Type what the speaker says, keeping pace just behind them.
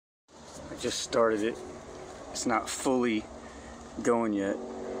Just started it. It's not fully going yet.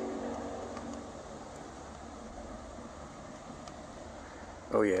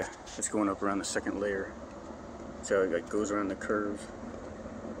 Oh yeah, it's going up around the second layer. See how it like goes around the curve.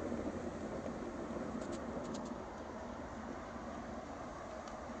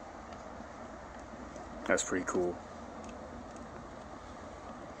 That's pretty cool.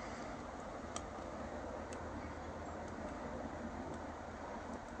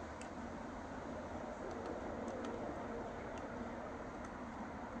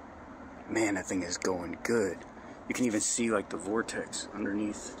 Man, that thing is going good. You can even see like the vortex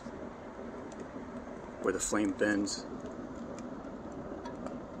underneath where the flame bends.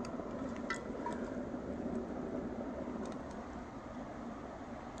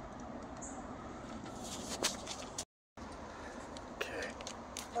 Okay.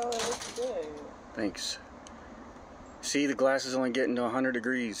 Oh, it looks good. Thanks. See, the glass is only getting to 100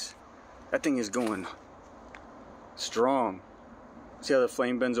 degrees. That thing is going strong. See how the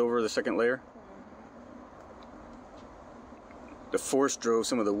flame bends over the second layer? The force drove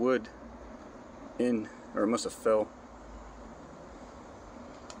some of the wood in, or it must have fell.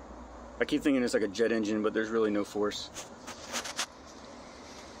 I keep thinking it's like a jet engine, but there's really no force.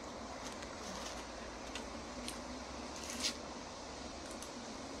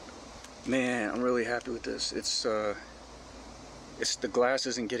 Man, I'm really happy with this. It's the glass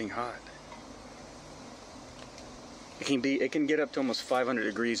isn't getting hot. It can get up to almost 500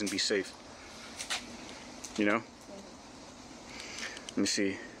 degrees and be safe. You know? Let me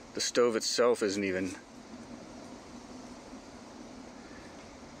see. The stove itself isn't even.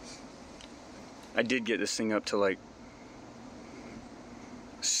 I did get this thing up to like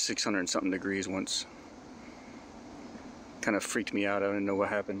 600 and something degrees once. Kind of freaked me out. I didn't know what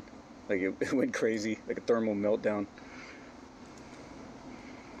happened. Like it went crazy, like a thermal meltdown.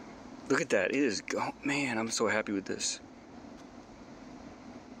 Look at that. It is, oh man, I'm so happy with this.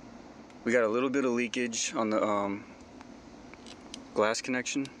 We got a little bit of leakage on the glass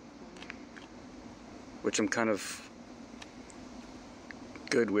connection, which I'm kind of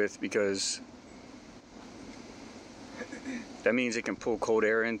good with because that means it can pull cold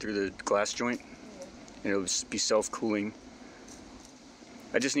air in through the glass joint and it'll be self-cooling.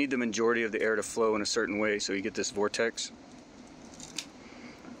 I just need the majority of the air to flow in a certain way so you get this vortex.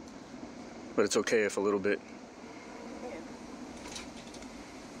 But it's okay if a little bit.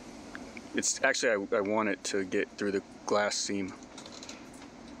 It's actually, I want it to get through the glass seam.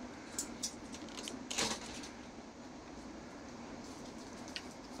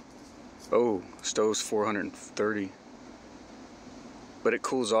 Oh, stove's 430. But it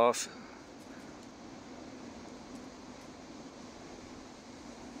cools off.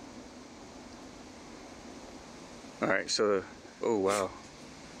 Alright, so, oh wow.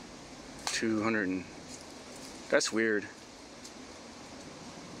 200 and, that's weird.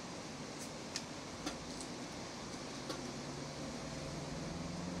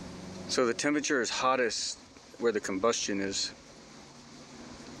 So the temperature is hottest where the combustion is.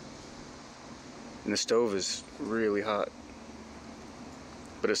 And the stove is really hot.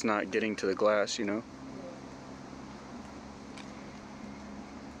 But it's not getting to the glass, you know?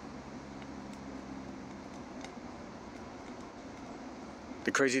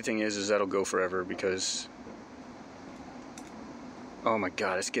 The crazy thing is that'll go forever because, oh my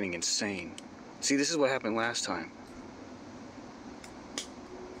god, it's getting insane. See, this is what happened last time.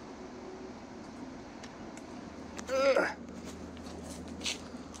 Ugh.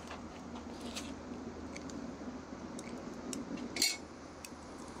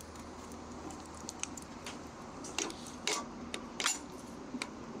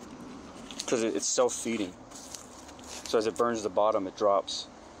 Because it's self-feeding. So as it burns the bottom, it drops.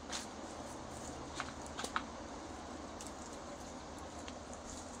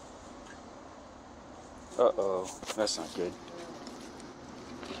 Uh-oh, that's not good.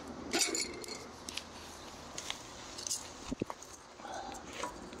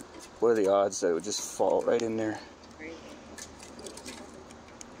 What are the odds that it would just fall right in there? Crazy.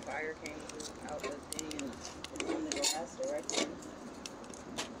 Fire came out the thing and it's on the glass directly.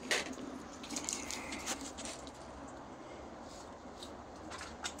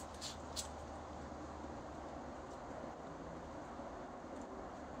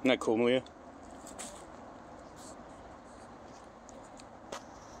 Isn't that cool, Malia?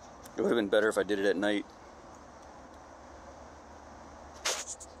 It would have been better if I did it at night.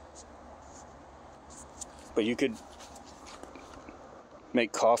 But you could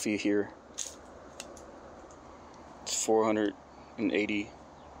make coffee here. It's 480.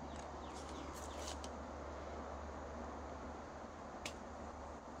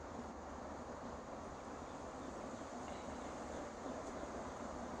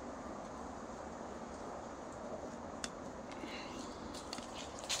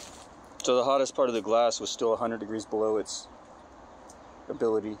 So the hottest part of the glass was still 100 degrees below its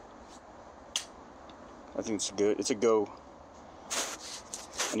ability. I think it's good. It's a go.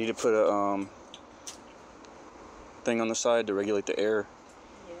 I need to put a thing on the side to regulate the air,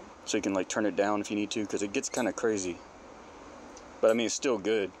 so you can like turn it down if you need to, because it gets kind of crazy. But I mean, it's still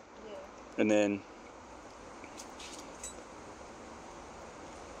good. Yeah. And then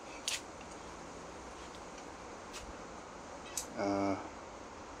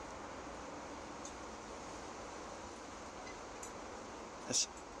that's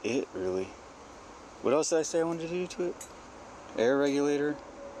it, really. What else did I say I wanted to do to it? Air regulator.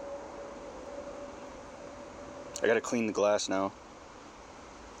 I gotta clean the glass now.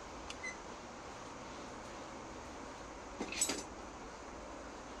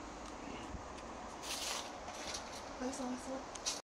 Where's the